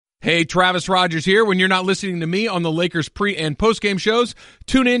Hey, Travis Rogers here. When you're not listening to me on the Lakers pre- and post-game shows,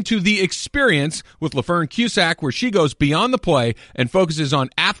 tune in to The Experience with LaFern Cusack, where she goes beyond the play and focuses on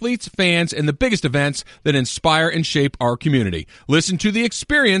athletes, fans, and the biggest events that inspire and shape our community. Listen to The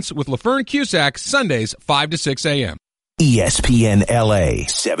Experience with LaFern Cusack, Sundays, 5 to 6 a.m. ESPN LA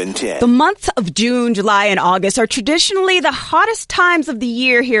 710. The months of June, July, and August are traditionally the hottest times of the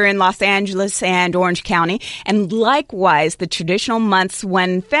year here in Los Angeles and Orange County, and likewise the traditional months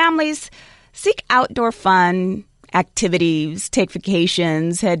when families seek outdoor fun, activities, take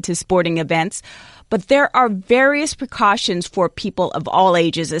vacations, head to sporting events. But there are various precautions for people of all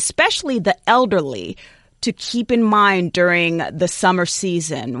ages, especially the elderly, to keep in mind during the summer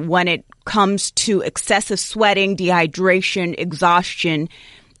season when it comes to excessive sweating, dehydration, exhaustion,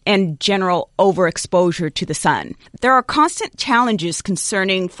 and general overexposure to the sun. There are constant challenges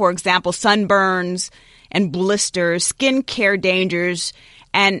concerning, for example, sunburns and blisters, skin care dangers,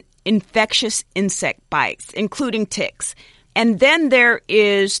 and infectious insect bites, including ticks. And then there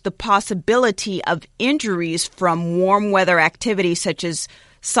is the possibility of injuries from warm weather activities such as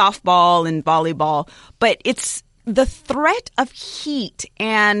softball and volleyball, but it's the threat of heat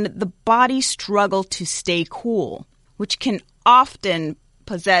and the body struggle to stay cool, which can often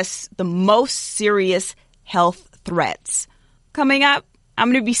possess the most serious health threats. Coming up,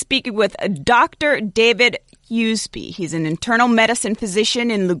 I'm going to be speaking with Dr. David Huseby. He's an internal medicine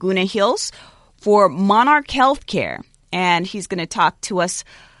physician in Laguna Hills for Monarch Healthcare, and he's going to talk to us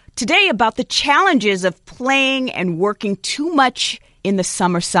today about the challenges of playing and working too much in the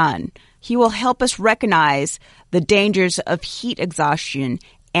summer sun. He will help us recognize the dangers of heat exhaustion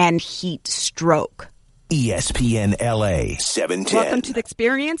and heat stroke. ESPN LA 710. Welcome to The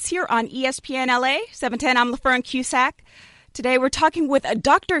Experience here on ESPN LA 710. I'm LaFern Cusack. Today we're talking with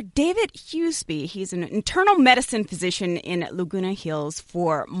Dr. David Huseby. He's an internal medicine physician in Laguna Hills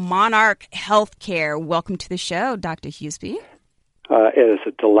for Monarch Healthcare. Welcome to the show, Dr. Huseby. It is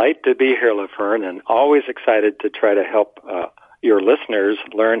a delight to be here, LaFern, and always excited to try to help your listeners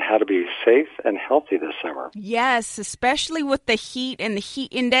learn how to be safe and healthy this summer. Yes, especially with the heat and the heat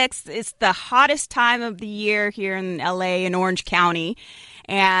index. It's the hottest time of the year here in LA and Orange County.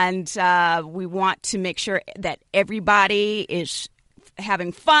 And we want to make sure that everybody is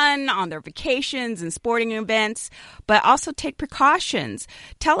having fun on their vacations and sporting events, but also take precautions.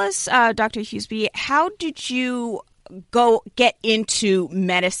 Tell us, Dr. Huseby, how did you get into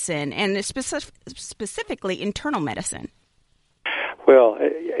medicine and specifically internal medicine? Well,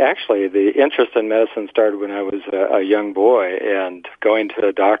 actually, the interest in medicine started when I was a young boy, and going to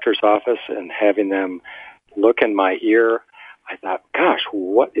a doctor's office and having them look in my ear, I thought, gosh,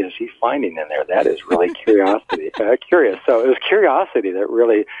 what is he finding in there? That is really curious. So it was curiosity that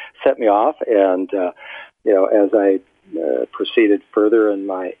really set me off, and as I proceeded further in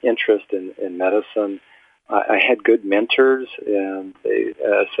my interest in medicine, I had good mentors, and they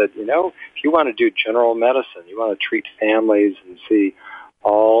said, if you want to do general medicine, you want to treat families and see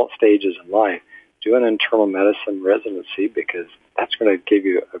all stages in life, do an internal medicine residency, because that's going to give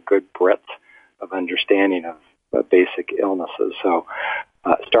you a good breadth of understanding of basic illnesses. So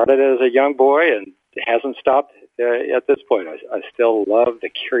started as a young boy, and it hasn't stopped at this point. I still love the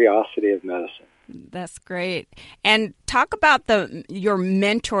curiosity of medicine. That's great. And talk about your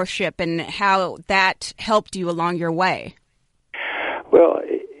mentorship and how that helped you along your way. Well,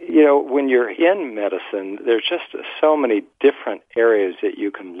 when you're in medicine, there's just so many different areas that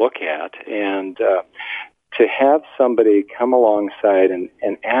you can look at. And to have somebody come alongside and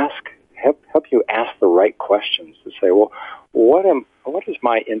help you ask the right questions to say, well, what is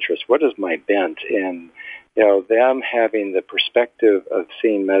my interest? What is my bent? And them having the perspective of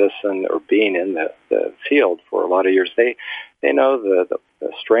seeing medicine or being in the field for a lot of years, they know the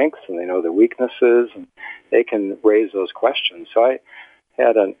strengths and they know the weaknesses, and they can raise those questions. So I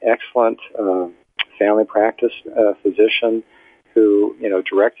had an excellent family practice physician who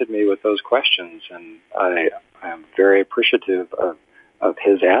directed me with those questions, and I am very appreciative of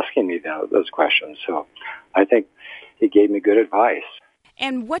his asking me those questions. So I think he gave me good advice.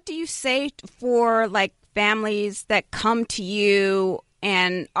 And what do you say for families that come to you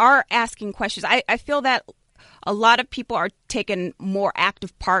and are asking questions? I feel that a lot of people are taking more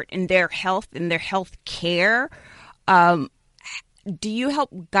active part in their health care. Do you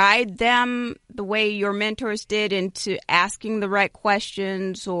help guide them the way your mentors did into asking the right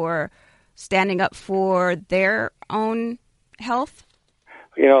questions or standing up for their own health?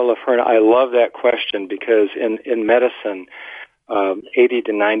 LaFern, I love that question, because in medicine, 80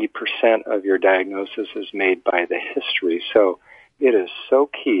 to 90% of your diagnosis is made by the history. So it is so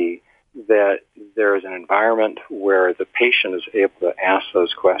key that there is an environment where the patient is able to ask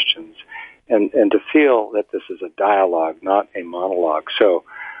those questions and to feel that this is a dialogue, not a monologue. So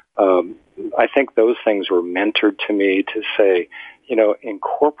I think those things were mentored to me to say,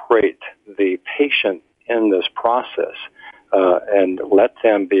 incorporate the patient in this process and let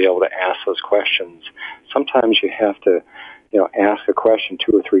them be able to ask those questions. Sometimes you have to, ask a question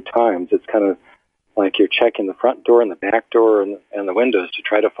 2 or 3 times. It's kind of like you're checking the front door and the back door and the windows to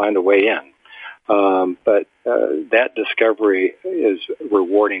try to find a way in. But that discovery is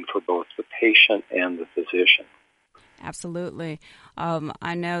rewarding for both the patient and the physician. Absolutely.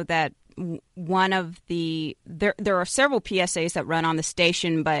 I know that one of there are several PSAs that run on the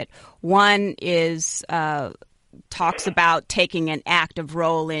station, but one is talks about taking an active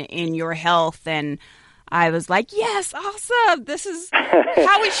role in your health, and I was like, yes, awesome. This is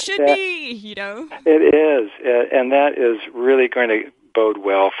how it should be, It is, and that is really going to bode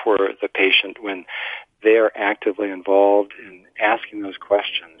well for the patient when they are actively involved in asking those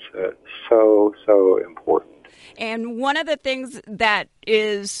questions. So important. And one of the things that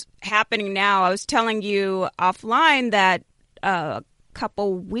is happening now, I was telling you offline that a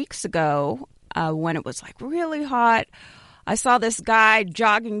couple weeks ago, when it was like really hot, I saw this guy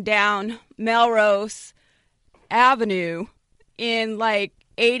jogging down Melrose Avenue in like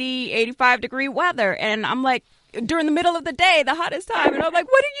 80, 85 degree weather. And I'm like, during the middle of the day, the hottest time. And I'm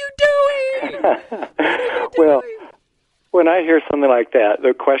like, what are you doing? What are you doing? Well, when I hear something like that,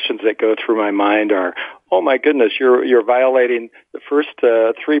 the questions that go through my mind are, oh my goodness, you're violating the first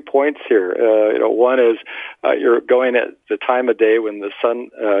 3 points here. One is you're going at the time of day when the sun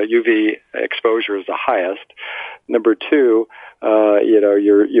UV exposure is the highest. Number 2,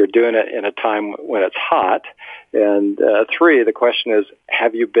 you're doing it in a time when it's hot. And 3, the question is,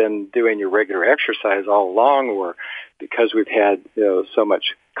 have you been doing your regular exercise all along, or because we've had so much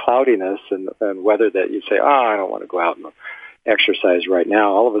cloudiness and weather that you say, I don't want to go out and exercise right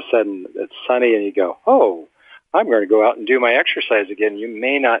now. All of a sudden it's sunny and you go, I'm going to go out and do my exercise again. You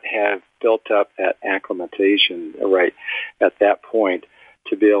may not have built up that acclimatization right at that point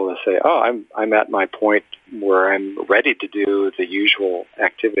to be able to say, I'm at my point where I'm ready to do the usual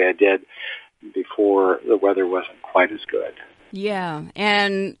activity I did before the weather wasn't quite as good. Yeah,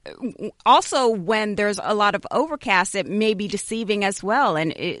 and also when there's a lot of overcast, it may be deceiving as well,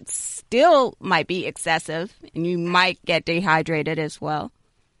 and it still might be excessive, and you might get dehydrated as well.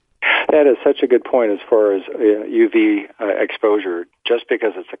 That is such a good point as far as UV exposure. Just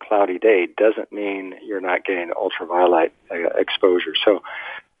because it's a cloudy day doesn't mean you're not getting ultraviolet exposure. So,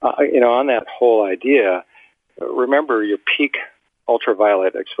 on that whole idea, remember your peak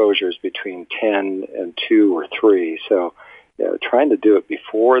ultraviolet exposure is between 10 and 2 or 3. So, trying to do it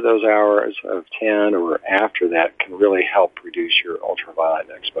before those hours of 10 or after that can really help reduce your ultraviolet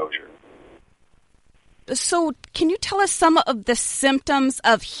exposure. So can you tell us some of the symptoms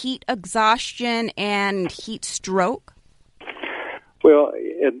of heat exhaustion and heat stroke? Well,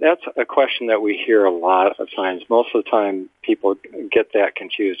 that's a question that we hear a lot of times. Most of the time people get that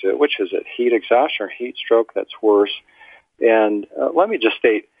confused. Which is it, heat exhaustion or heat stroke? That's worse. And let me just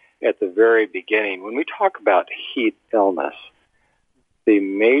state at the very beginning, when we talk about heat illness, the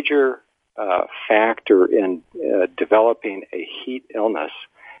major factor in developing a heat illness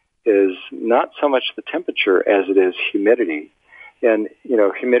is not so much the temperature as it is humidity. And,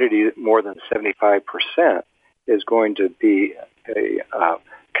 humidity more than 75% is going to be a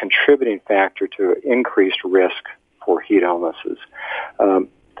contributing factor to increased risk for heat illnesses.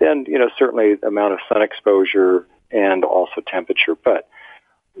 Then, certainly the amount of sun exposure and also temperature. But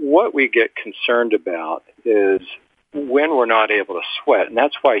what we get concerned about is when we're not able to sweat, and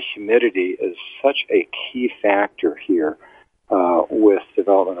that's why humidity is such a key factor here with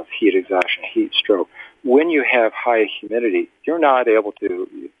development of heat exhaustion, heat stroke. When you have high humidity, you're not able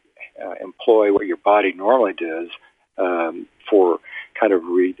to employ what your body normally does for kind of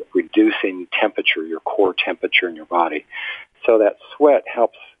reducing temperature, your core temperature in your body. So that sweat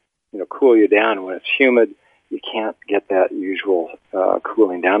helps, cool you down. When it's humid, you can't get that usual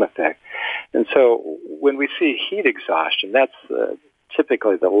cooling down effect. And so when we see heat exhaustion, that's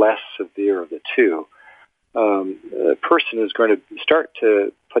typically the less severe of the two. The person is going to start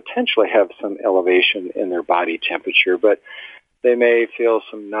to potentially have some elevation in their body temperature, but they may feel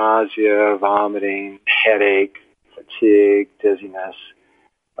some nausea, vomiting, headache, fatigue, dizziness.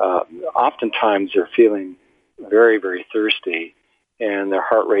 Oftentimes they're feeling very, very thirsty, and their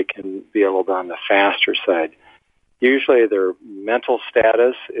heart rate can be a little bit on the faster side. Usually their mental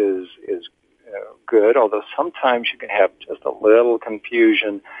status is good, although sometimes you can have just a little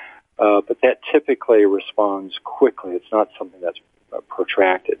confusion, but that typically responds quickly. It's not something that's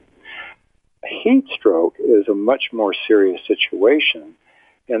protracted. heat stroke is a much more serious situation.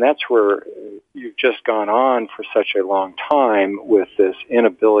 And that's where you've just gone on for such a long time with this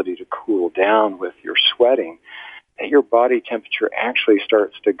inability to cool down with your sweating, that your body temperature actually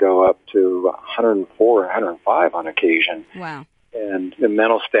starts to go up to 104, 105 on occasion. Wow. And the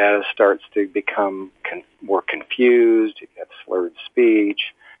mental status starts to become more confused. You get slurred speech,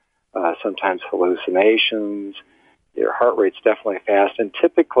 sometimes hallucinations. Your heart rate's definitely fast, and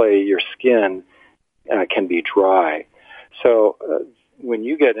typically your skin can be dry. So when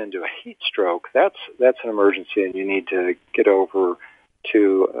you get into a heat stroke, that's an emergency, and you need to get over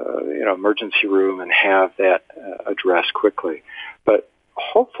to emergency room and have that addressed quickly. But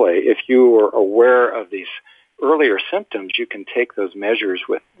hopefully, if you are aware of these earlier symptoms, you can take those measures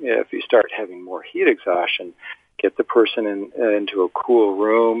with, if you start having more heat exhaustion, get the person into a cool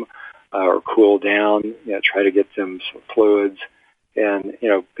room or cool down, try to get them some fluids, and,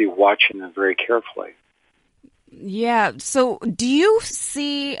 be watching them very carefully. Yeah. So do you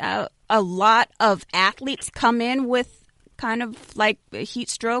see a lot of athletes come in with kind of like heat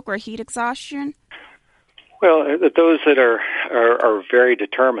stroke or heat exhaustion? Well, those that are very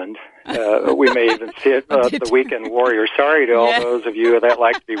determined, we may even see it, the weekend warriors. Sorry to all those of you that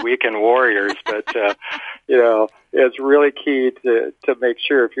like to be weekend warriors, but, it's really key to make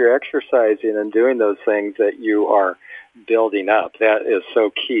sure if you're exercising and doing those things that you are building up. That is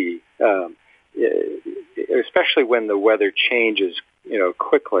so key, especially when the weather changes,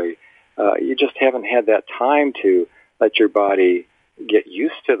 quickly. You just haven't had that time to let your body get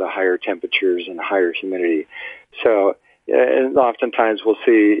used to the higher temperatures and higher humidity. So, and oftentimes we'll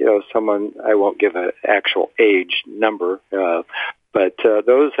see, someone, I won't give an actual age number, but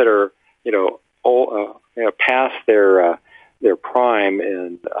those that are, past their prime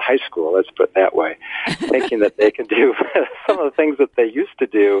in high school, let's put it that way, thinking that they can do some of the things that they used to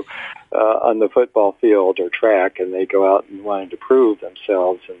do on the football field or track, and they go out and wanting to prove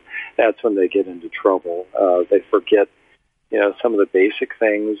themselves, and that's when they get into trouble. They forget some of the basic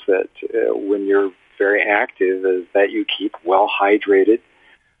things that when you're very active is that you keep well hydrated.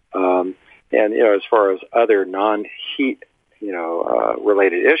 And, as far as other non-heat,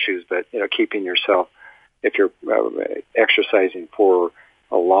 related issues, but, keeping yourself, if you're exercising for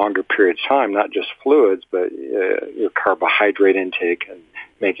a longer period of time, not just fluids, but your carbohydrate intake, and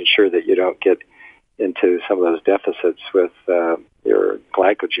making sure that you don't get into some of those deficits with your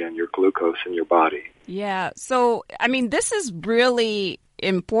glycogen, your glucose in your body. Yeah. So, this is really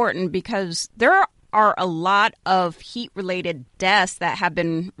important because there are a lot of heat-related deaths that have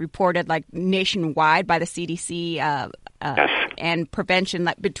been reported, like nationwide by the CDC and prevention.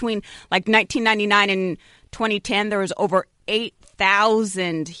 Like between 1999 and 2010, there was over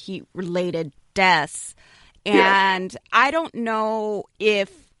 8,000 heat-related deaths, and I don't know if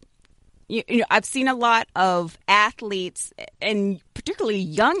I've seen a lot of athletes, and particularly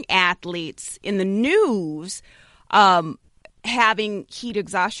young athletes, in the news having heat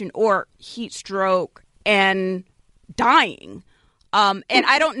exhaustion or heat stroke and dying. And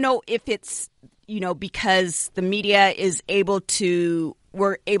I don't know if it's, because the media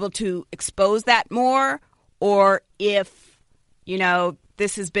we're able to expose that more, or if,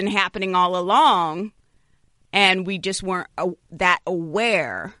 this has been happening all along and we just weren't that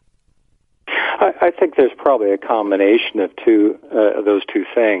aware. I think there's probably a combination of those two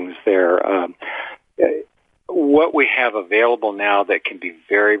things there. What we have available now that can be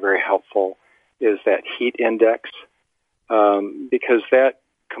very, very helpful is that heat index, because that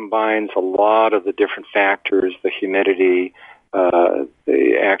combines a lot of the different factors, the humidity,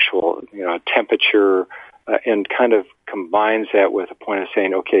 the actual temperature, and kind of combines that with a point of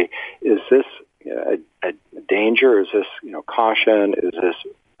saying, okay, is this a danger? Is this caution? Is this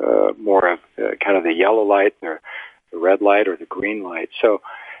more of kind of the yellow light, or the red light, or the green light? So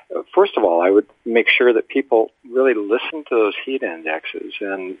first of all, I would make sure that people really listen to those heat indexes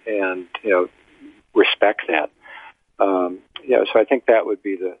and respect that. So I think that would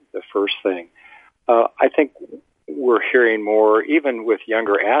be the first thing. I think we're hearing more, even with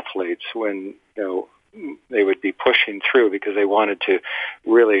younger athletes, when they would be pushing through because they wanted to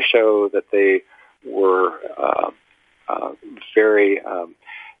really show that they were very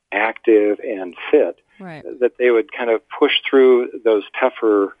active and fit, right, that they would kind of push through those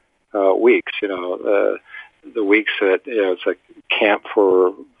tougher weeks, the weeks that, it's like camp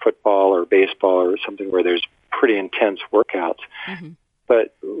for football or baseball or something where there's pretty intense workouts. Mm-hmm.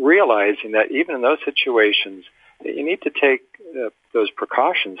 But realizing that even in those situations, you need to take those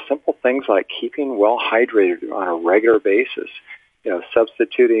precautions, simple things like keeping well hydrated on a regular basis,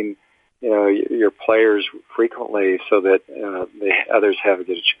 substituting your players frequently so that the others have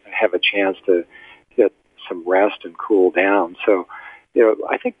a chance to get some rest and cool down. So,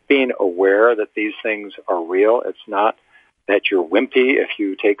 I think being aware that these things are real. It's not that you're wimpy if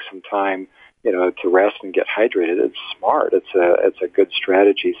you take some time, to rest and get hydrated. It's smart. It's a good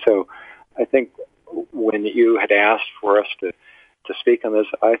strategy. So, I think when you had asked for us to speak on this,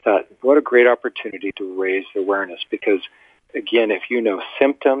 I thought, what a great opportunity to raise awareness because, again, if you know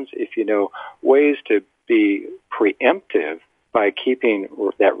symptoms, if you know ways to be preemptive by keeping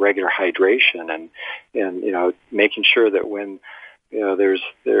that regular hydration and making sure that when there's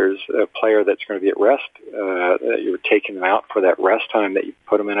a player that's going to be at rest, that you're taking them out for that rest time, that you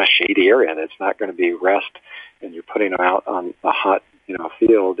put them in a shady area that's not going to be rest, and you're putting them out on a hot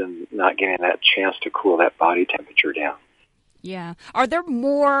field and not getting that chance to cool that body temperature down. Yeah. Are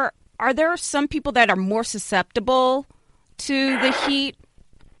there some people that are more susceptible to the heat?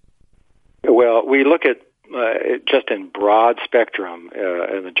 Well, we look at just in broad spectrum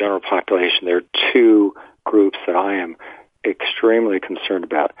in the general population, there are two groups that I am extremely concerned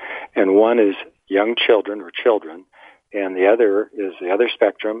about. And one is young children or children, and the other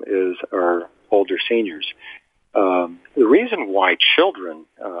spectrum is our older seniors. The reason why children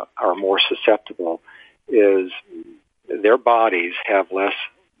are more susceptible is their bodies have less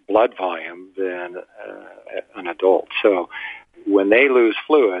blood volume than an adult. So when they lose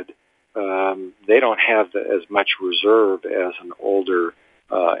fluid, they don't have as much reserve as an older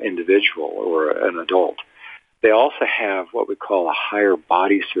individual or an adult. They also have what we call a higher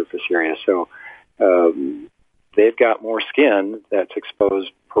body surface area. So they've got more skin that's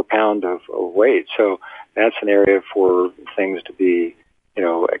exposed per pound of weight. So that's an area for things to be,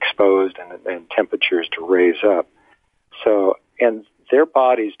 exposed and temperatures to raise up. So, and their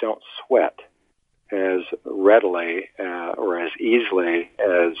bodies don't sweat as readily or as easily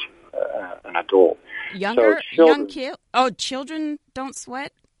as an adult. Children don't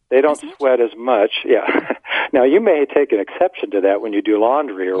sweat? They don't sweat as much, yeah. Now, you may take an exception to that when you do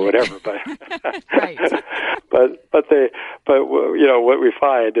laundry or whatever, but right. but what we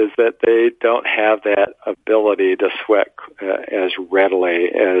find is that they don't have that ability to sweat as readily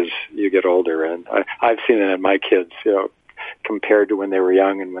as you get older, and I've seen it in my kids, compared to when they were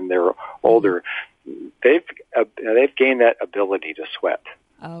young and when they were older, they've gained that ability to sweat.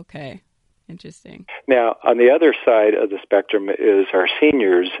 Okay. Interesting. Now, on the other side of the spectrum is our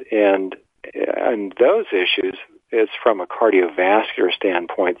seniors, and those issues, it's from a cardiovascular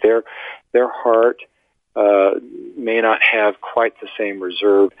standpoint. Their heart may not have quite the same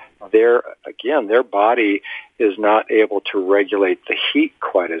reserve. Their body is not able to regulate the heat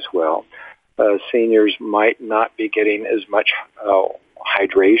quite as well. Seniors might not be getting as much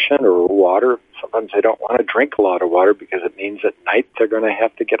hydration or water. Sometimes they don't want to drink a lot of water because it means at night they're going to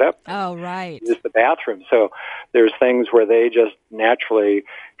have to get up and use the bathroom. So there's things where they just naturally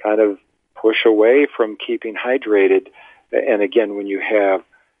kind of push away from keeping hydrated. And again, when you have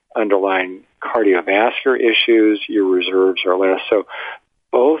underlying cardiovascular issues, your reserves are less. So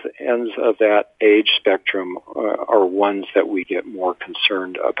both ends of that age spectrum are ones that we get more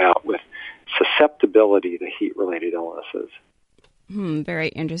concerned about with susceptibility to heat-related illnesses. Very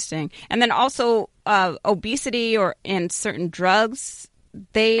interesting. And then also obesity and certain drugs,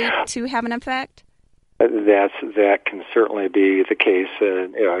 they too have an effect? That can certainly be the case.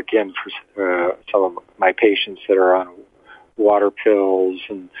 Again, for some of my patients that are on water pills,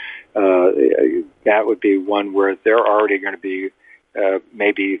 and that would be one where they're already going to be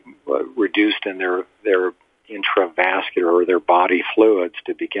maybe reduced in their intravascular or their body fluids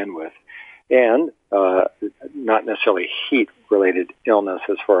to begin with. And not necessarily heat-related illness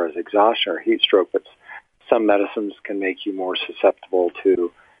as far as exhaustion or heat stroke, but some medicines can make you more susceptible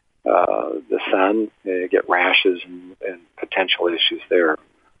to the sun, get rashes and potential issues there.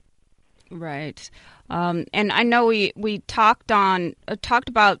 Right. And I know we talked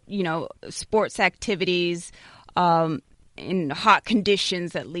about, sports activities in hot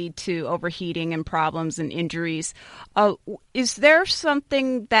conditions that lead to overheating and problems and injuries. Is there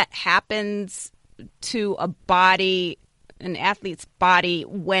something that happens to an athlete's body,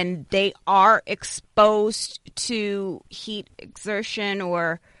 when they are exposed to heat exertion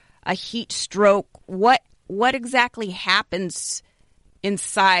or a heat stroke? What exactly happens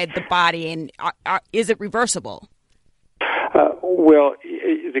inside the body, and is it reversible? Well,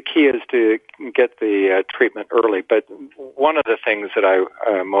 the key is to get the treatment early. But one of the things that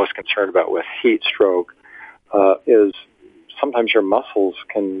I'm most concerned about with heat stroke is sometimes your muscles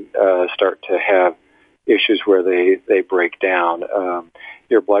can start to have issues where they break down.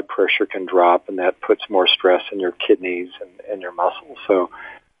 Your blood pressure can drop, and that puts more stress in your kidneys and your muscles. So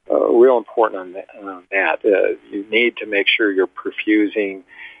real important on that. You need to make sure you're perfusing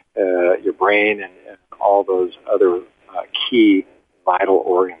your brain and all those other key vital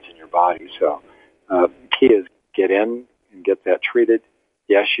organs in your body. So key is get in and get that treated.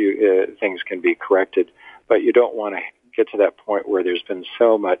 Yes, things can be corrected, but you don't want to get to that point where there's been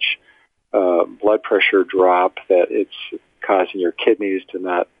so much blood pressure drop that it's causing your kidneys to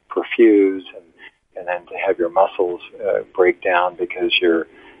not perfuse and then to have your muscles break down because you're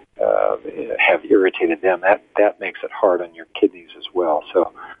have irritated them. That makes it hard on your kidneys as well.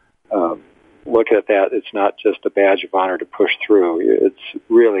 So look at that. It's not just a badge of honor to push through. It's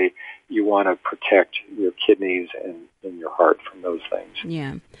really, you want to protect your kidneys and your heart from those things.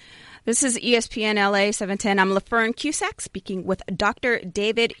 Yeah. This is ESPN LA 710. I'm LaFern Cusack speaking with Dr.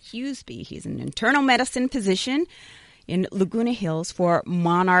 David Huseby. He's an internal medicine physician in Laguna Hills for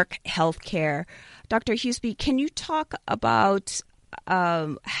Monarch Healthcare. Dr. Huseby, can you talk about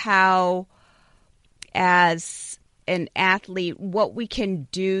how, as an athlete, what we can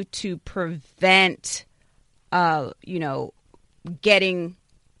do to prevent, getting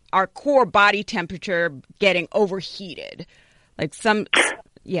our core body temperature getting overheated?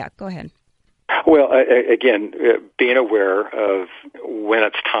 Yeah, go ahead. Well, again, being aware of when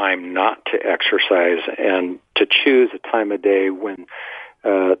it's time not to exercise and to choose a time of day when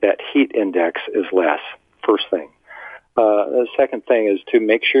that heat index is less, first thing. The second thing is to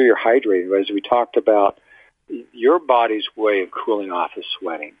make sure you're hydrated. As we talked about, your body's way of cooling off is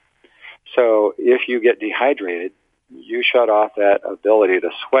sweating. So if you get dehydrated, you shut off that ability to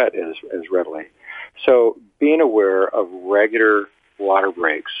sweat as readily. So being aware of regular water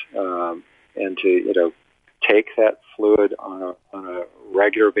breaks and to take that fluid on a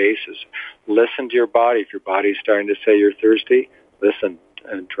regular basis. Listen to your body. If your body's starting to say you're thirsty, listen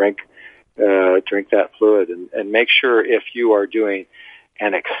and drink that fluid, and make sure if you are doing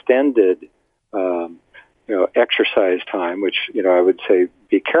an extended exercise time, which I would say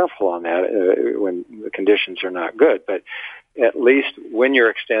be careful on that when the conditions are not good, but at least when you're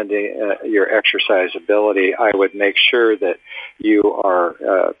extending your exercise ability, I would make sure that you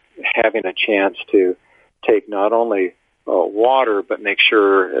are having a chance to take not only water, but make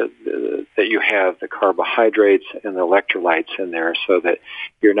sure that you have the carbohydrates and the electrolytes in there so that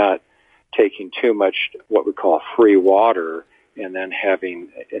you're not taking too much what we call free water and then having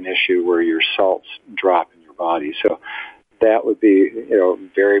an issue where your salts drop in your body. So that would be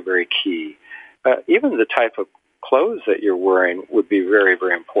very, very key. Even the type of clothes that you're wearing would be very,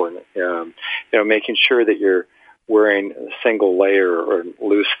 very important. Making sure that you're wearing a single layer or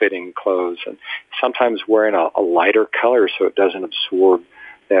loose-fitting clothes, and sometimes wearing a lighter color so it doesn't absorb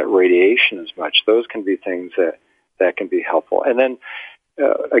that radiation as much. Those can be things that can be helpful. And then,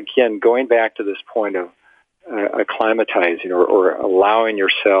 again, going back to this point of acclimatizing or allowing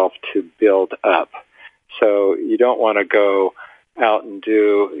yourself to build up. So you don't want to go out and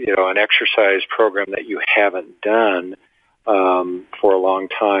do an exercise program that you haven't done for a long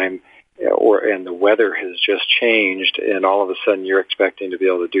time, and the weather has just changed, and all of a sudden you're expecting to be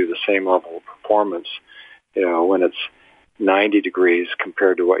able to do the same level of performance, when it's 90 degrees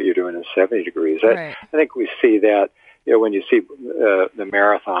compared to what you're doing in 70 degrees. Right. I think we see that when you see the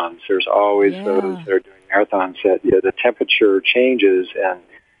marathons. There's always those that are doing marathons that the temperature changes, and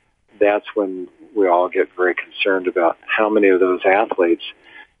that's when we all get very concerned about how many of those athletes,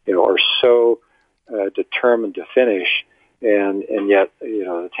 are so determined to finish, and yet,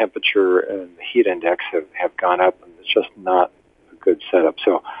 the temperature and the heat index have gone up, and it's just not a good setup.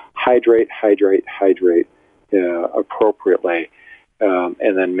 So hydrate appropriately,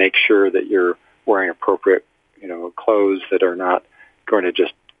 and then make sure that you're wearing appropriate, clothes that are not going to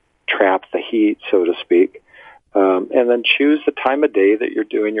just trap the heat, so to speak. And then choose the time of day that you're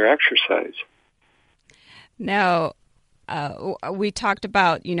doing your exercise. Now, we talked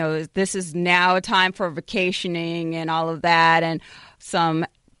about, this is now a time for vacationing and all of that and some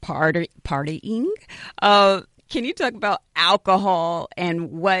partying. Can you talk about alcohol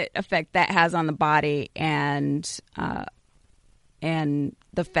and what effect that has on the body and the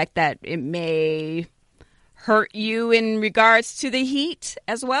fact that it may hurt you in regards to the heat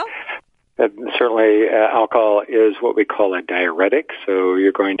as well? Certainly, alcohol is what we call a diuretic, so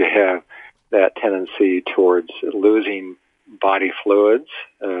you're going to have that tendency towards losing body fluids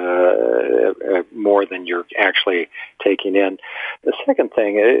more than you're actually taking in. The second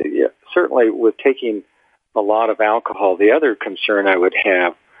thing, certainly with taking a lot of alcohol, the other concern I would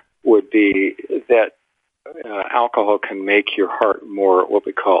have would be that alcohol can make your heart more what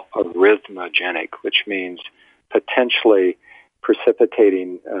we call arrhythmogenic, which means potentially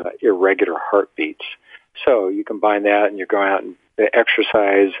precipitating irregular heartbeats. So you combine that and you're going out and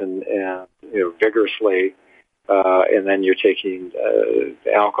exercise and vigorously, and then you're taking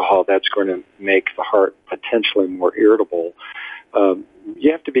alcohol, that's going to make the heart potentially more irritable.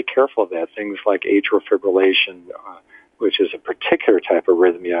 You have to be careful of that. Things like atrial fibrillation, which is a particular type of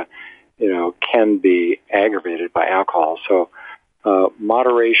arrhythmia, can be aggravated by alcohol. So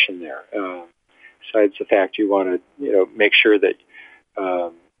moderation there. Besides the fact you want to, make sure that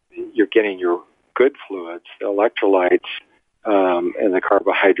you're getting your good fluids, the electrolytes, and the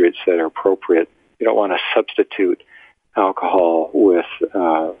carbohydrates that are appropriate. You don't want to substitute alcohol with,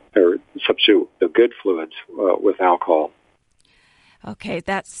 or substitute the good fluids with alcohol. Okay,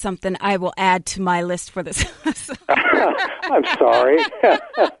 that's something I will add to my list for this. I'm sorry.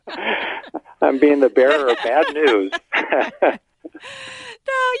 I'm being the bearer of bad news.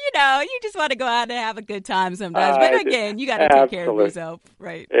 No, you just want to go out and have a good time sometimes. But again, you got to take care of yourself,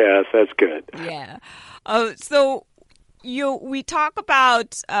 right? Yes, that's good. Yeah. So we talk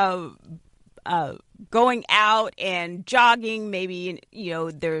about going out and jogging. Maybe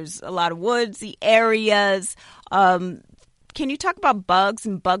there's a lot of woodsy areas. Can you talk about bugs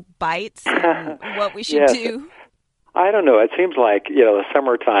and bug bites and what we should do? I don't know. It seems like, the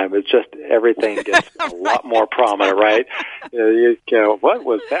summertime, it's just everything gets a lot more prominent, right? What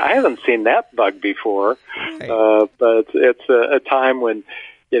was that? I haven't seen that bug before. Right. But it's a time when,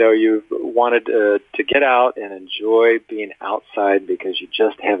 you've wanted to get out and enjoy being outside because you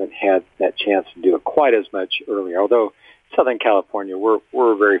just haven't had that chance to do it quite as much earlier. Although Southern California,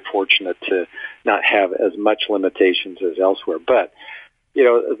 we're very fortunate to not have as much limitations as elsewhere. But,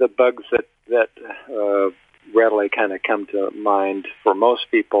 the bugs that readily kind of come to mind for most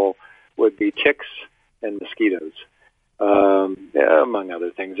people would be ticks and mosquitoes, among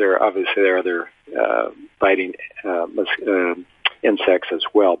other things. There are other biting insects as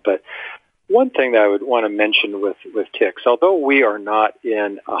well. But one thing that I would want to mention with ticks, although we are not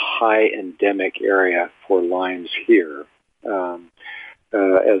in a high endemic area for Lyme's here,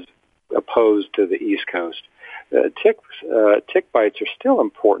 as opposed to the East Coast, tick bites are still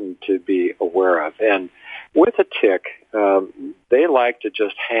important to be aware of. And with a tick, they like to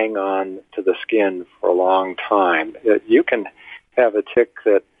just hang on to the skin for a long time. You can have a tick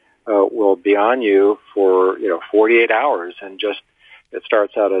that will be on you for 48 hours, and it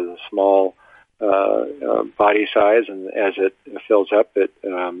starts out as a small body size, and as it fills up, it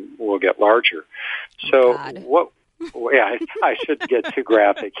will get larger. So I shouldn't get too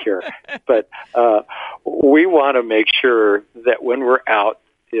graphic here, but we want to make sure that when we're out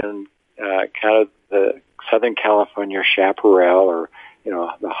in kind of the Southern California chaparral or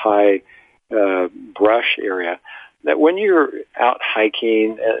the high brush area, that when you're out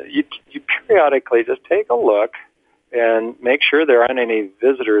hiking, you periodically just take a look and make sure there aren't any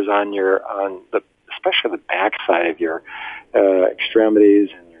visitors especially the backside of your extremities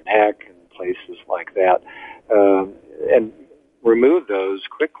and your neck and places like that. And remove those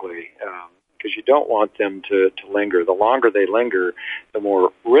quickly because you don't want them to linger. The longer they linger, the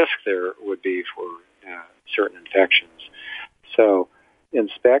more risk there would be for certain infections. So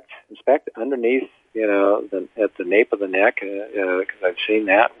inspect underneath, at the nape of the neck, because I've seen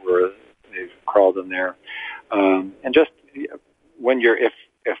that where they've crawled in there. And just when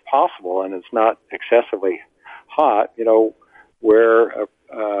if possible, and it's not excessively hot, wear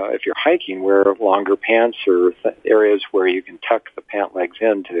if you're hiking, wear longer pants or areas where you can tuck the pant legs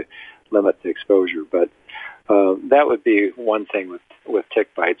in to limit the exposure. But that would be one thing with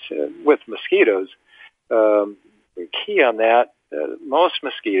tick bites. With mosquitoes, the key on that, most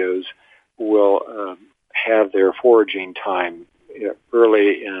mosquitoes will have their foraging time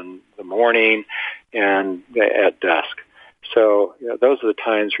early in the morning and at dusk. So those are the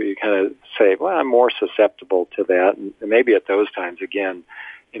times where you kind of say, well, I'm more susceptible to that. And maybe at those times, again,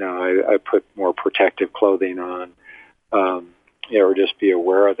 I put more protective clothing on, or just be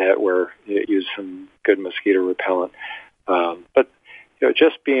aware of that, where you use some good mosquito repellent. But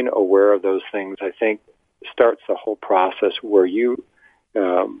just being aware of those things, I think, starts the whole process where you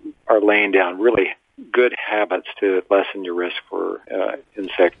are laying down really good habits to lessen your risk for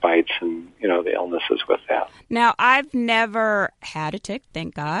insect bites and, the illnesses with that. Now, I've never had a tick,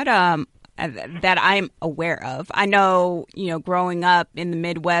 thank God, that I'm aware of. I know, growing up in the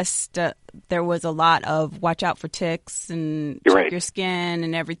Midwest, there was a lot of watch out for ticks and check your skin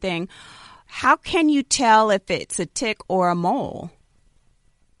and everything. How can you tell if it's a tick or a mole?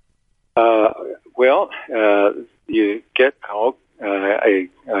 You get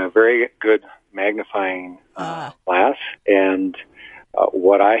a very good magnifying glass, and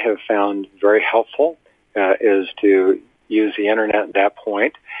what I have found very helpful is to use the internet at that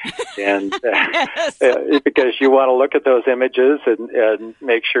point, and Yes. because you want to look at those images and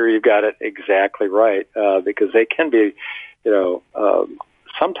make sure you got it exactly right, because they can be,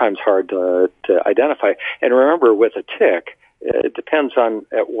 sometimes hard to identify. And remember, with a tick, it depends on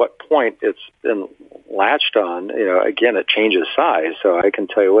at what point it's been latched on. Again, it changes size, so I can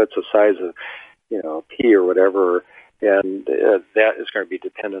tell you what's the size of, pea or whatever, and that is going to be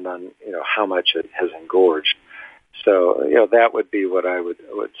dependent on, how much it has engorged. So, that would be what I would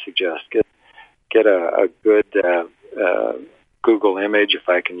suggest. Get a good Google image, if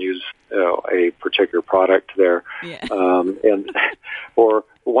I can use a particular product there, Yeah. Or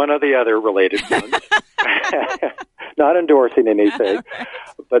one of the other related ones. Not endorsing anything,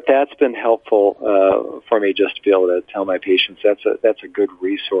 but that's been helpful for me, just to be able to tell my patients that's a good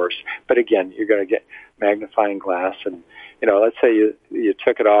resource. But again, you're going to get magnifying glass, and let's say you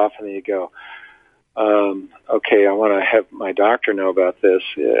took it off, and then you go, okay, I want to have my doctor know about this.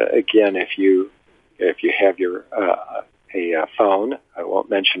 Again, if you have your a phone, I won't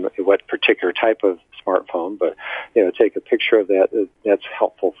mention what particular type of smartphone, but take a picture of that. That's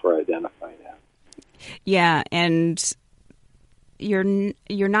helpful for identifying that. Yeah, and you're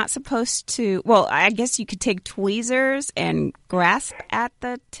not supposed to. Well, I guess you could take tweezers and grasp at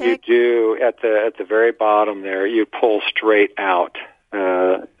the tick. You do at the very bottom there. You pull straight out.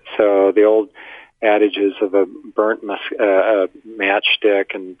 So the old adages of a burnt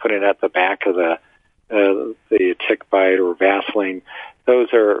matchstick and putting it at the back of the tick bite or Vaseline,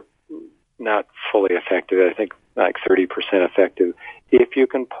 those are not fully effective. I think like 30% effective. If you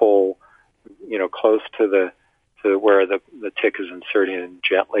can pull, close to where the tick is inserting and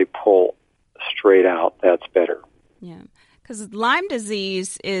gently pull straight out, that's better. Yeah, because Lyme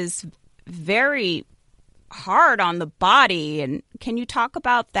disease is very hard on the body. And can you talk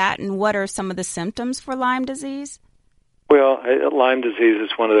about that, and what are some of the symptoms for Lyme disease? Well, Lyme disease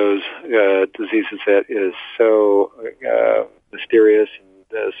is one of those diseases that is so mysterious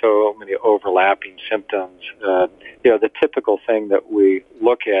and so many overlapping symptoms. The typical thing that we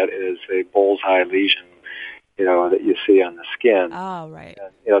look at is a bullseye lesion, that you see on the skin. Oh, right.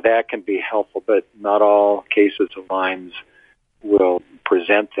 And, that can be helpful, but not all cases of Lyme's will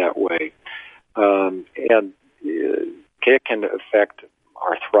present that way. And it can affect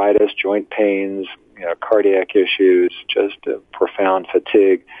arthritis, joint pains, cardiac issues, just profound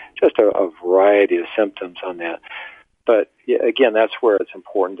fatigue, just a variety of symptoms on that. But again, that's where it's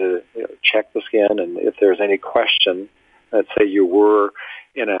important to check the skin, and if there's any question, let's say you were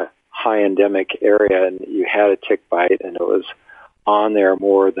in a high endemic area and you had a tick bite and it was on there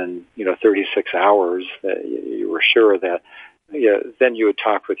more than 36 hours, you were sure that, then you would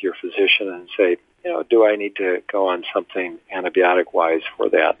talk with your physician and say, do I need to go on something antibiotic-wise for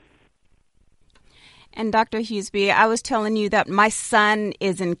that? And Dr. Huseby, I was telling you that my son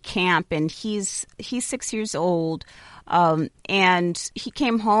is in camp, and he's 6 years old, and he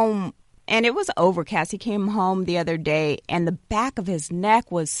came home, and it was overcast. He came home the other day, and the back of his neck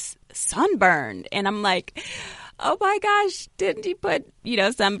was sunburned, and I'm like, oh my gosh, didn't he put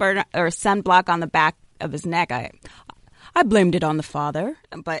sunburn or sunblock on the back of his neck? I blamed it on the father,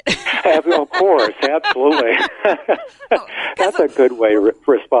 but of course, absolutely. That's a good way to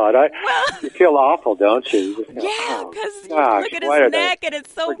respond. You feel awful, don't you? Yeah, because you look at his neck and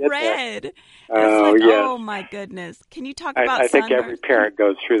it's so red. Oh, it's like, yes. Oh my goodness! Can you talk about? I think every parent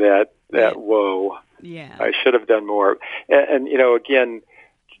goes through that. Whoa! Yeah, I should have done more. And again,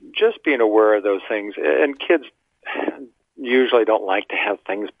 just being aware of those things. And kids usually don't like to have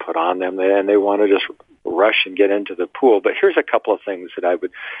things put on them, and they want to just rush and get into the pool. But here's a couple of things that I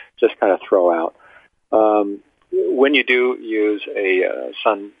would just kind of throw out. When you do use a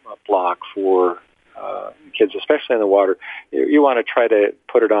sun block for kids, especially in the water, you want to try to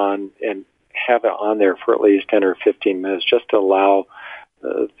put it on and have it on there for at least 10 or 15 minutes just to allow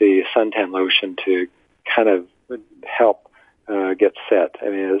the suntan lotion to kind of help get set. I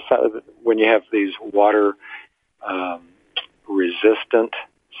mean, when you have these water resistant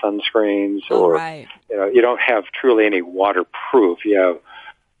sunscreens, or right. You don't have truly any waterproof. You have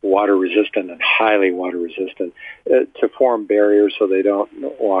water resistant and highly water resistant. To form barriers so they don't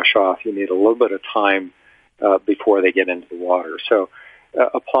wash off, you need a little bit of time before they get into the water. So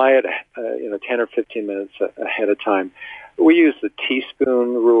apply it 10 or 15 minutes ahead of time. We use the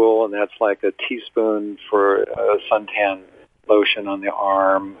teaspoon rule, and that's like a teaspoon for suntan lotion on the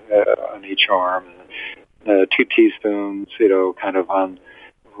arm, on each arm, and 2 teaspoons, kind of on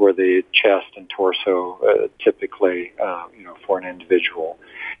for the chest and torso, typically, for an individual.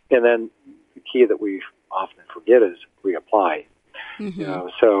 And then the key that we often forget is reapply. Mm-hmm.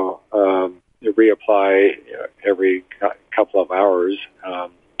 So you reapply every couple of hours.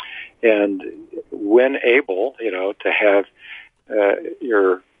 And when able, to have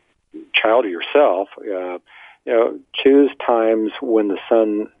your child or yourself, choose times when the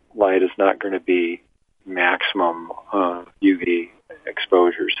sunlight is not going to be maximum UV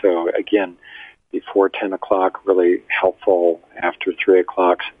exposure. So again, before 10 o'clock, really helpful. After 3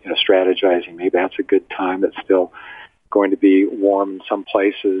 o'clock, strategizing. Maybe that's a good time. It's still going to be warm in some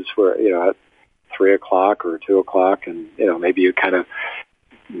places where, at 3 o'clock or 2 o'clock, and, maybe you kind of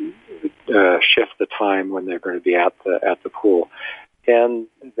shift the time when they're going to be at the pool. And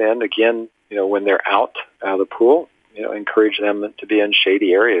then again, when they're out of the pool, encourage them to be in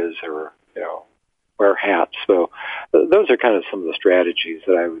shady areas or, wear hats. So those are kind of some of the strategies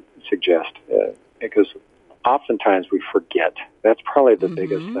that I would suggest, because oftentimes we forget. That's probably the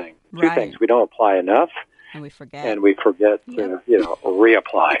biggest thing. Two things. We don't apply enough. And we forget. To,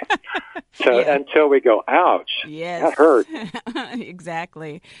 reapply. So until we go, ouch, that hurt.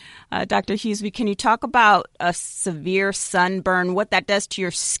 Exactly. Dr. Huseby, can you talk about a severe sunburn, what that does to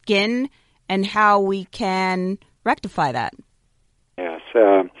your skin, and how we can rectify that? Yes.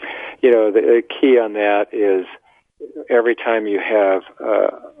 The key on that is every time you have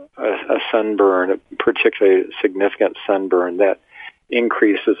a sunburn, a particularly significant sunburn, that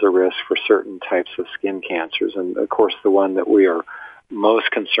increases the risk for certain types of skin cancers. And, of course, the one that we are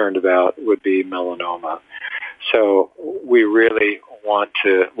most concerned about would be melanoma. So we really want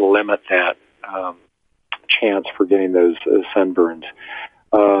to limit that chance for getting those sunburns.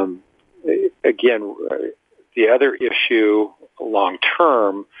 Again, the other issue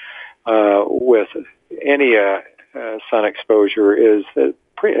long-term with any sun exposure is that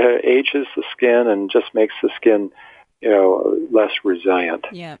ages the skin and just makes the skin less resilient.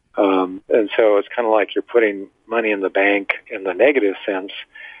 Yeah. And so it's kind of like you're putting money in the bank in the negative sense.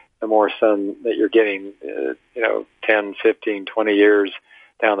 The more sun that you're getting, 10, 15, 20 years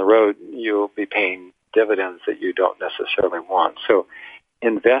down the road, you'll be paying dividends that you don't necessarily want. So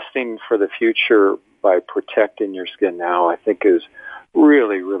investing for the future by protecting your skin now, I think, is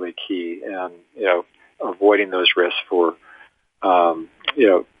really, really key. And, avoiding those risks for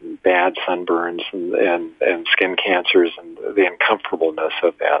bad sunburns and skin cancers and the uncomfortableness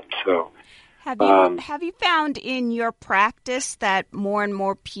of that. So, have you found in your practice that more and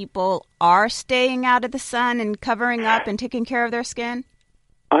more people are staying out of the sun and covering up and taking care of their skin?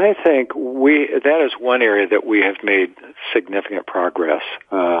 I think that is one area that we have made significant progress,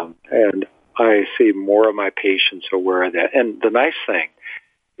 and I see more of my patients aware of that. And the nice thing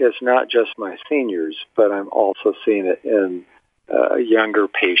is not just my seniors, but I'm also seeing it in younger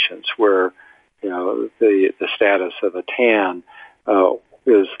patients where, the status of a tan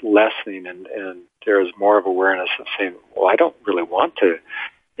is lessening, and there's more of awareness of saying, well, I don't really want to,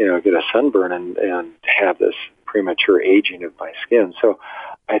 get a sunburn and have this premature aging of my skin. So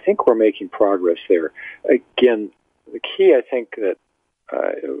I think we're making progress there. Again, the key, I think, that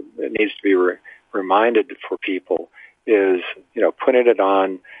it needs to be reminded for people is, putting it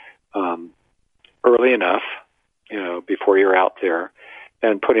on early enough, before you're out there,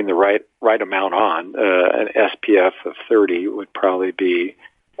 and putting the right amount on. An SPF of 30 would probably be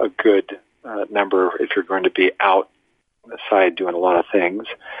a good number if you're going to be outside doing a lot of things,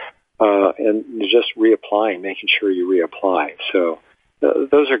 and just reapplying, making sure you reapply. So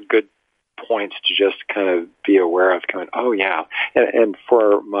those are good points to just kind of be aware of, going, oh, yeah. And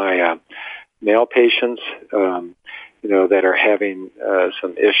for my male patients, that are having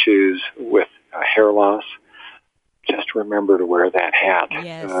some issues with hair loss, just remember to wear that hat.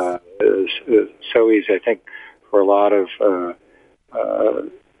 Yes. It's so easy. I think for a lot of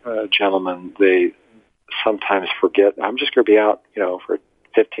gentlemen, they sometimes forget, I'm just going to be out, for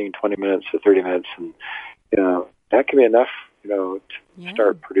 15, 20 minutes or 30 minutes, and, that can be enough, to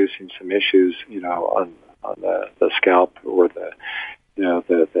start producing some issues, on the scalp or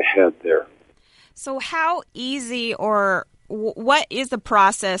the head there. So how easy or what is the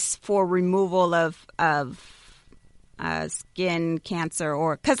process for removal of skin cancer?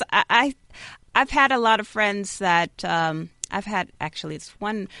 Or because I've had a lot of friends that I've had, actually, it's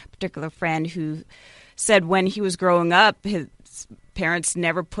one particular friend who said when he was growing up, his parents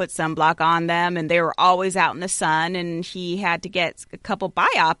never put sunblock on them, and they were always out in the sun, and he had to get a couple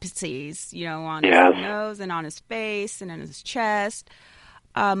biopsies, on his nose and on his face and on his chest.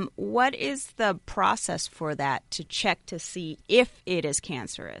 What is the process for that to check to see if it is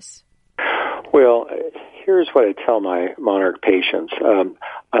cancerous? Well, here's what I tell my monarch patients.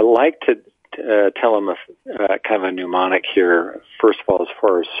 I like to tell them kind of a mnemonic here, first of all, as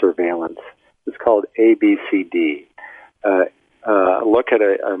far as surveillance. It's called ABCD. Look at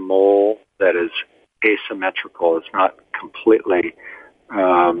a mole that is asymmetrical. It's not completely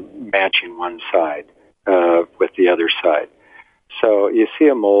matching one side with the other side. So you see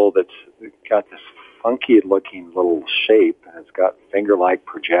a mole that's got this funky-looking little shape, and it's got finger-like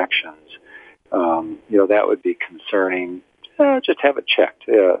projections. That would be concerning. Just have it checked.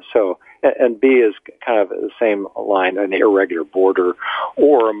 And B is kind of the same line, an irregular border,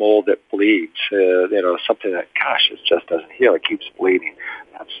 or a mole that bleeds. Something that, it just doesn't heal. It keeps bleeding.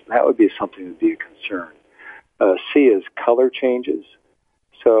 That would be something that would be a concern. C is color changes.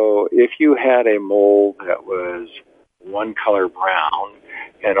 So if you had a mole that was one color brown,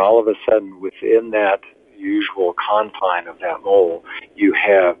 and all of a sudden within that usual confine of that mole, you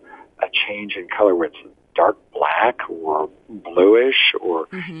have a change in color where it's dark black or bluish, or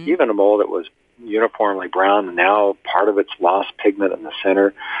even a mole that was uniformly brown and now part of it's lost pigment in the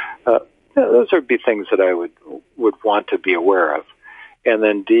center. Those would be things that I would want to be aware of. And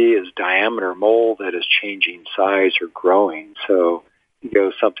then D is diameter, mole that is changing size or growing. So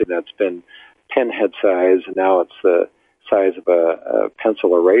something that's been pinhead size and now it's the size of a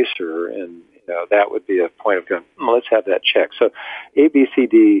pencil eraser, and that would be a point of going, let's have that checked. So A, B, C,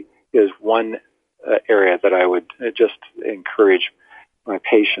 D is one area that I would just encourage my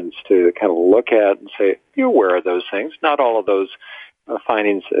patients to kind of look at and say, you're aware of those things. Not all of those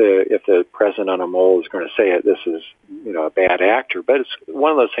findings, if they're present on a mole, is going to say this is a bad actor, but it's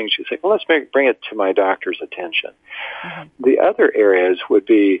one of those things you say, well, let's bring it to my doctor's attention. The other areas would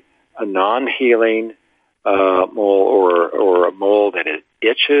be a non-healing mole, or a mole that it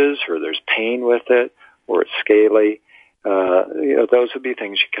itches, or there's pain with it, or it's scaly. Those would be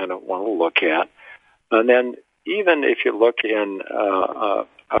things you kind of want to look at. And then even if you look in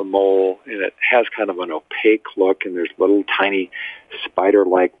a mole and it has kind of an opaque look and there's little tiny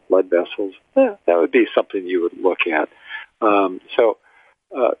spider-like blood vessels, that would be something you would look at. So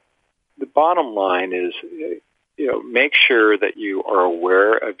the bottom line is, make sure that you are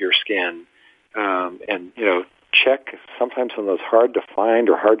aware of your skin, and check sometimes on those hard to find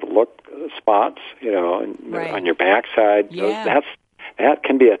or hard to look spots, on your backside. Yeah. That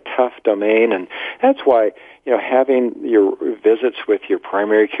can be a tough domain, and that's why, having your visits with your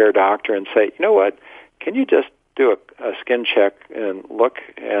primary care doctor and say, can you just do a skin check and look,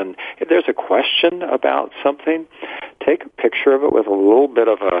 and if there's a question about something, take a picture of it with a little bit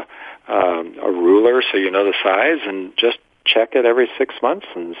of a ruler so you know the size, and just check it every 6 months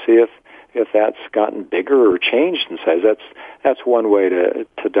and see if that's gotten bigger or changed in size. That's one way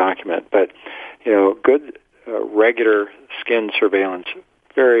to document. But, good regular skin surveillance,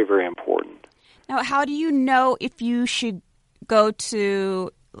 very, very important. Now, how do you know if you should go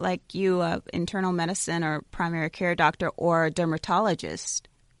to, internal medicine or primary care doctor or a dermatologist?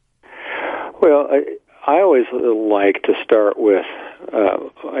 Well, I always like to start with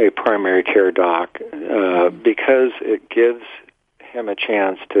a primary care doc because it gives him a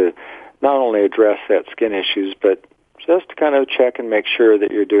chance to not only address that skin issues, but just to kind of check and make sure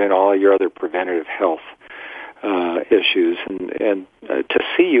that you're doing all your other preventative health issues, and to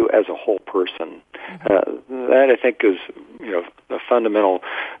see you as a whole person. That, I think, is the fundamental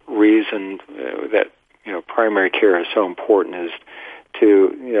reason that primary care is so important, is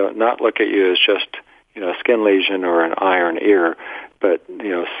to not look at you as just a skin lesion or an eye or an ear, but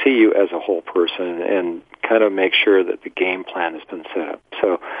see you as a whole person and kind of make sure that the game plan has been set up.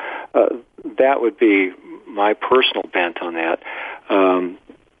 So that would be my personal bent on that.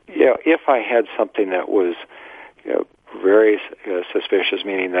 If I had something that was very suspicious,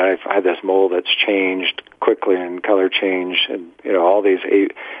 meaning that I've had this mole that's changed quickly and color change, and all these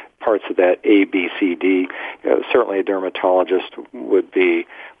parts of that A, B, C, D, certainly a dermatologist would be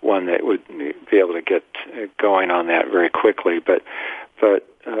one that would be able to get going on that very quickly. But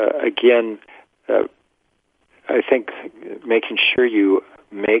again, I think making sure you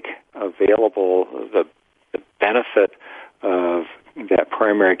make available the benefit of that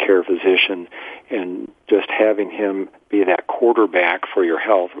primary care physician and just having him be that quarterback for your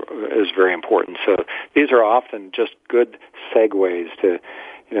health is very important. So these are often just good segues to,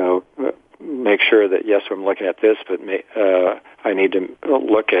 make sure that, yes, I'm looking at this, but I need to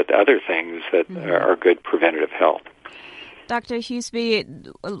look at other things that are good preventative health. Dr.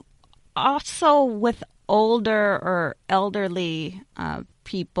 Huseby, also with older or elderly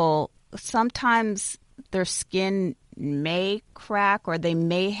people, sometimes their skin may crack or they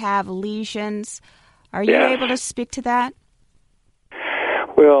may have lesions. Are you able to speak to that?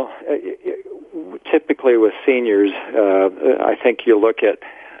 Well, typically with seniors, I think you look at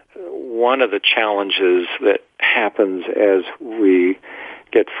one of the challenges that happens as we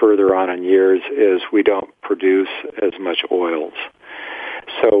get further on in years is we don't produce as much oils.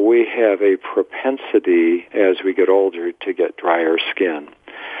 So we have a propensity as we get older to get drier skin.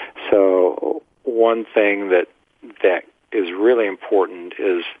 So one thing that is really important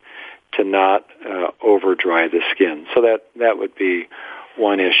is to not over dry the skin. So that would be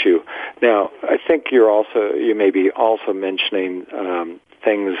one issue. Now, I think you may be also mentioning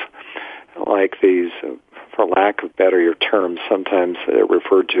things like these, for lack of better terms, sometimes they're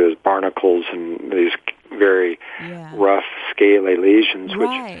referred to as barnacles, and these very rough, scaly lesions,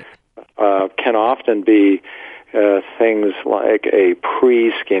 right. which can often be things like a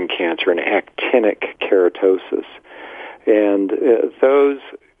pre-skin cancer, an actinic keratosis. And those,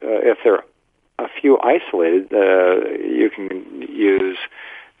 if they're a few isolated, you can use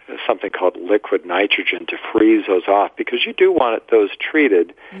something called liquid nitrogen to freeze those off, because you do want those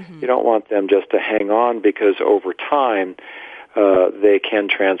treated. Mm-hmm. You don't want them just to hang on, because over time they can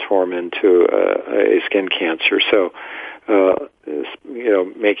transform into a skin cancer. So,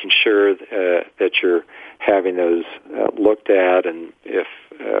 making sure that you're having those looked at, and if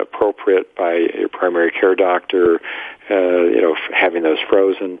appropriate by your primary care doctor, having those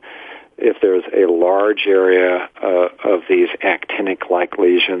frozen. If there's a large area of these actinic-like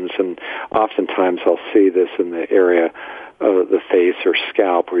lesions, and oftentimes I'll see this in the area of the face or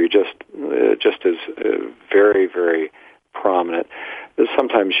scalp, where you just is very, very prominent.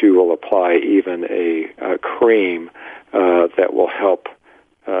 Sometimes you will apply even a cream that will help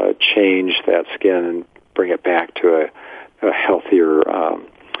change that skin and bring it back to a healthier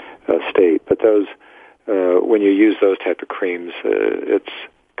state. But those, when you use those type of creams, it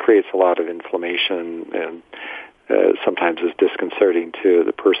creates a lot of inflammation, and sometimes is disconcerting to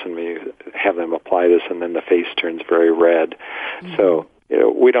the person when you have them apply this, and then the face turns very red. Mm-hmm. So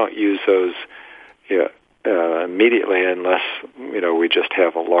we don't use those immediately unless we just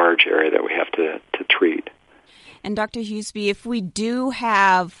have a large area that we have to treat. And Dr. Huseby, if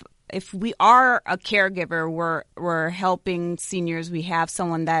we are a caregiver, we're helping seniors, we have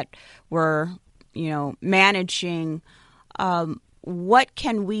someone that we're managing, what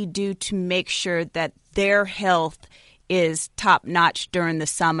can we do to make sure that their health is top-notch during the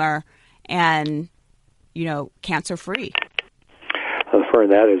summer and, cancer-free? LaFern,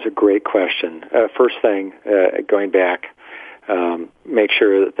 that is a great question. First thing, going back, make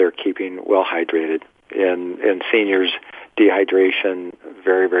sure that they're keeping well hydrated. In seniors, dehydration,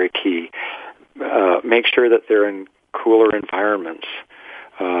 very, very key. Make sure that they're in cooler environments.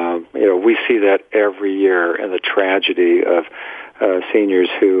 We see that every year in the tragedy of seniors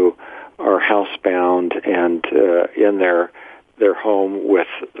who are housebound and in their home with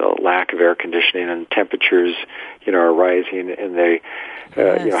a lack of air conditioning, and temperatures, are rising, and they,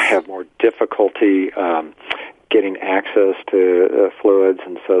 have more difficulty getting access to fluids,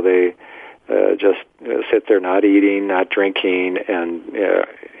 and so they just sit there not eating, not drinking, and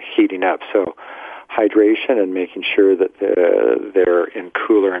heating up. So hydration and making sure that they're in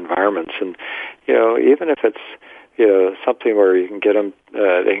cooler environments. And, even if it's, something where you can get them,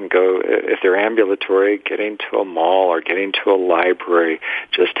 they can go, if they're ambulatory, getting to a mall or getting to a library,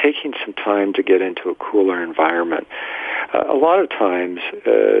 just taking some time to get into a cooler environment. A lot of times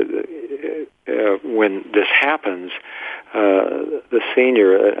when this happens, the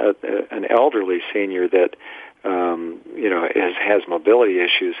senior, an elderly senior that has mobility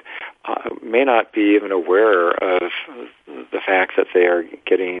issues, may not be even aware of the fact that they are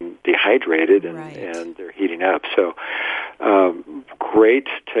getting dehydrated and they're heating up. So great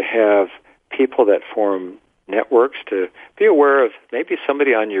to have people that form networks, to be aware of maybe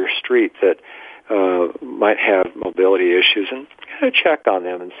somebody on your street that might have mobility issues, and kind of check on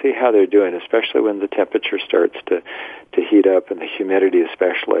them and see how they're doing, especially when the temperature starts to heat up, and the humidity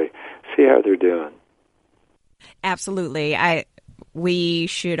especially. See how they're doing. Absolutely. We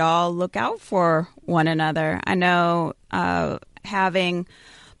should all look out for one another. I know having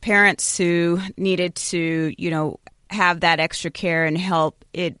parents who needed to, have that extra care and help,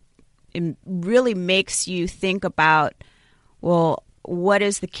 it really makes you think about, well, what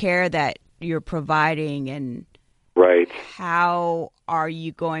is the care that you're providing, and how are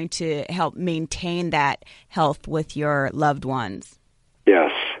you going to help maintain that health with your loved ones?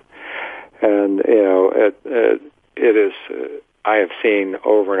 Yes. And, it is, I have seen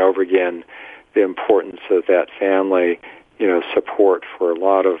over and over again the importance of that family, support for a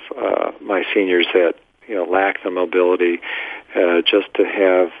lot of my seniors that, lack the mobility, just to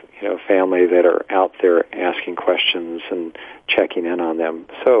have, family that are out there asking questions and checking in on them.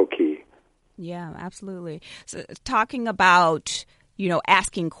 So key. Yeah, absolutely. So talking about,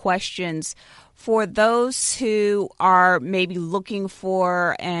 asking questions, for those who are maybe looking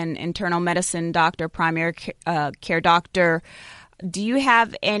for an internal medicine doctor, primary care doctor, do you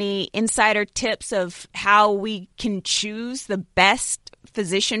have any insider tips of how we can choose the best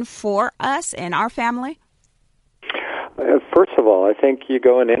physician for us and our family? First of all, I think you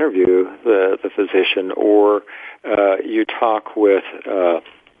go and interview the physician, or you talk with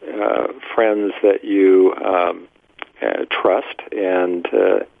friends that you trust, and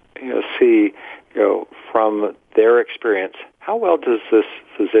see, from their experience, how well does this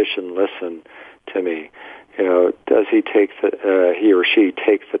physician listen to me? Does he or she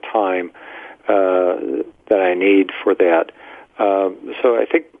take the time that I need for that? So I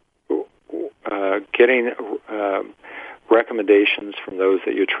think getting recommendations from those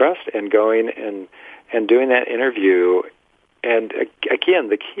that you trust, and going and doing that interview. And again,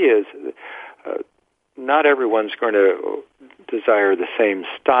 the key is not everyone's going to desire the same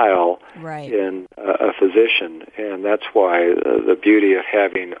style in a physician, and that's why the beauty of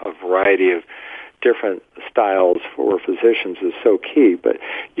having a variety of different styles for physicians is so key. But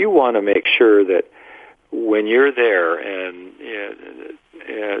you want to make sure that when you're there, and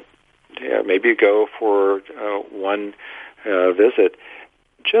maybe you go for one visit,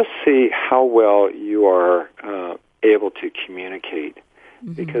 just see how well you are able to communicate,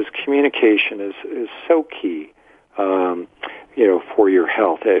 because communication is so key, for your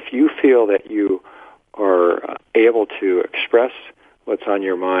health. If you feel that you are able to express what's on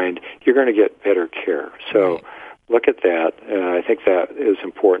your mind, you're going to get better care. So look at that. I think that is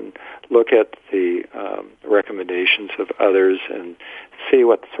important. Look at the recommendations of others and see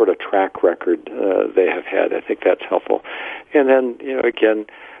what sort of track record they have had. I think that's helpful. And then, again,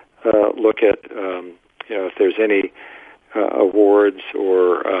 look at, if there's any awards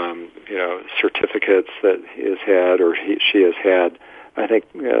or, certificates that he has had or she has had. I think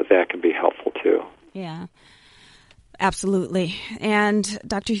that can be helpful too. Yeah. Absolutely. And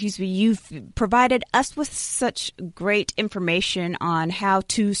Dr. Huseby, you've provided us with such great information on how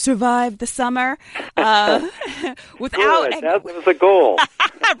to survive the summer without... Good. That was a goal.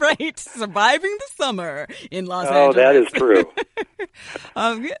 Right. Surviving the summer in Los Oh, Angeles. that is true.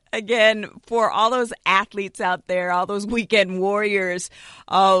 Again, for all those athletes out there, all those weekend warriors,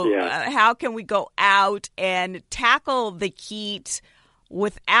 how can we go out and tackle the heat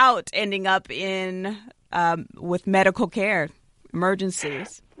without ending up in... with medical care,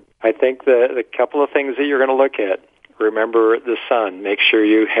 emergencies? I think the couple of things that you're going to look at, remember the sun. Make sure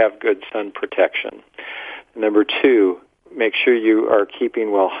you have good sun protection. Number 2, make sure you are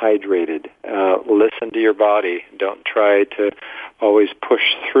keeping well hydrated. Listen to your body. Don't try to always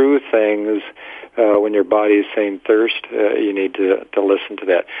push through things when your body is saying thirst. You need to listen to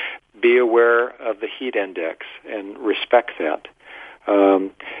that. Be aware of the heat index and respect that.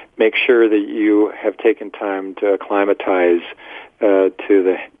 Make sure that you have taken time to acclimatize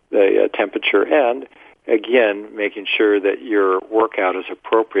to the temperature, and again, making sure that your workout is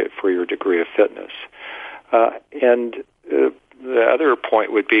appropriate for your degree of fitness. And the other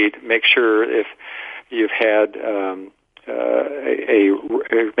point would be to make sure if you've had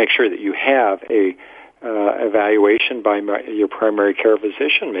make sure that you have a evaluation by your primary care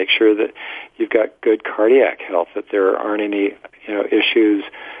physician. Make sure that you've got good cardiac health, that there aren't any issues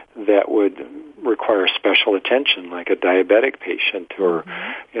that would require special attention, like a diabetic patient or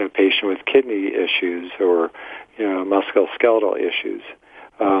a patient with kidney issues or musculoskeletal issues.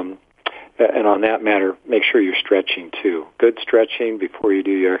 And on that matter, make sure you're stretching too. Good stretching before you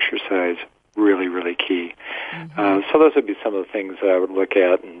do your exercise, really, really key. So those would be some of the things that I would look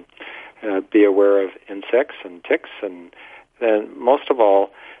at, and be aware of insects and ticks, and then most of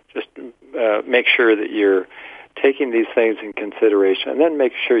all, just make sure that you're taking these things in consideration, and then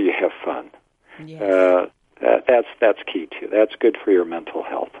make sure you have fun. Yes. That's key too. That's good for your mental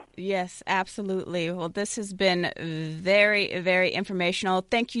health. Yes, absolutely. Well, this has been very, very informational.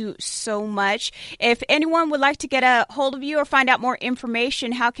 Thank you so much. If anyone would like to get a hold of you or find out more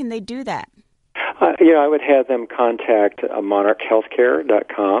information, how can they do that? I would have them contact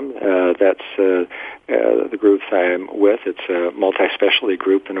monarchhealthcare.com. That's the group I'm with. It's a multi-specialty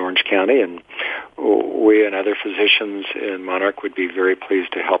group in Orange County, and we and other physicians in Monarch would be very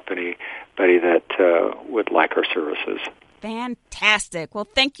pleased to help anybody that would like our services. Fantastic. Well,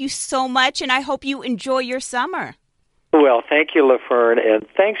 thank you so much, and I hope you enjoy your summer. Well, thank you, LaFern, and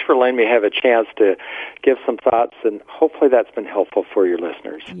thanks for letting me have a chance to give some thoughts, and hopefully that's been helpful for your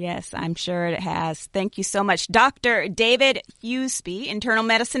listeners. Yes, I'm sure it has. Thank you so much. Dr. David Huseby, internal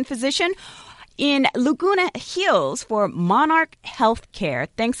medicine physician in Laguna Hills for Monarch Healthcare.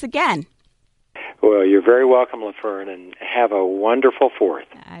 Thanks again. Well, you're very welcome, LaFern, and have a wonderful 4th.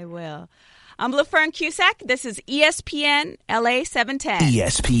 I will. I'm LaFern Cusack. This is ESPN LA 710.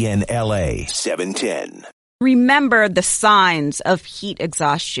 ESPN LA 710. Remember the signs of heat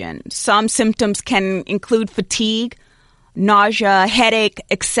exhaustion. Some symptoms can include fatigue, nausea, headache,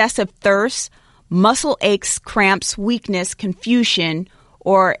 excessive thirst, muscle aches, cramps, weakness, confusion,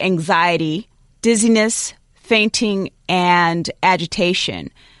 or anxiety, dizziness, fainting, and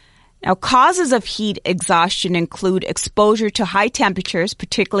agitation. Now, causes of heat exhaustion include exposure to high temperatures,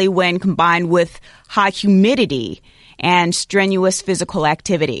 particularly when combined with high humidity and strenuous physical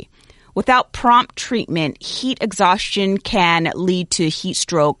activity. Without prompt treatment, heat exhaustion can lead to heat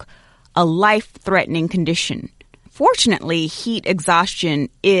stroke, a life-threatening condition. Fortunately, heat exhaustion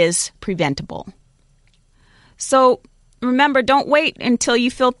is preventable. So remember, don't wait until you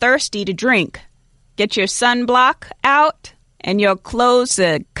feel thirsty to drink. Get your sunblock out and your clothes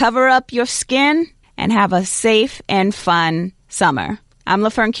to cover up your skin and have a safe and fun summer. I'm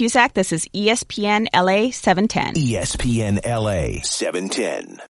LaFern Cusack. This is ESPN LA 710. ESPN LA 710.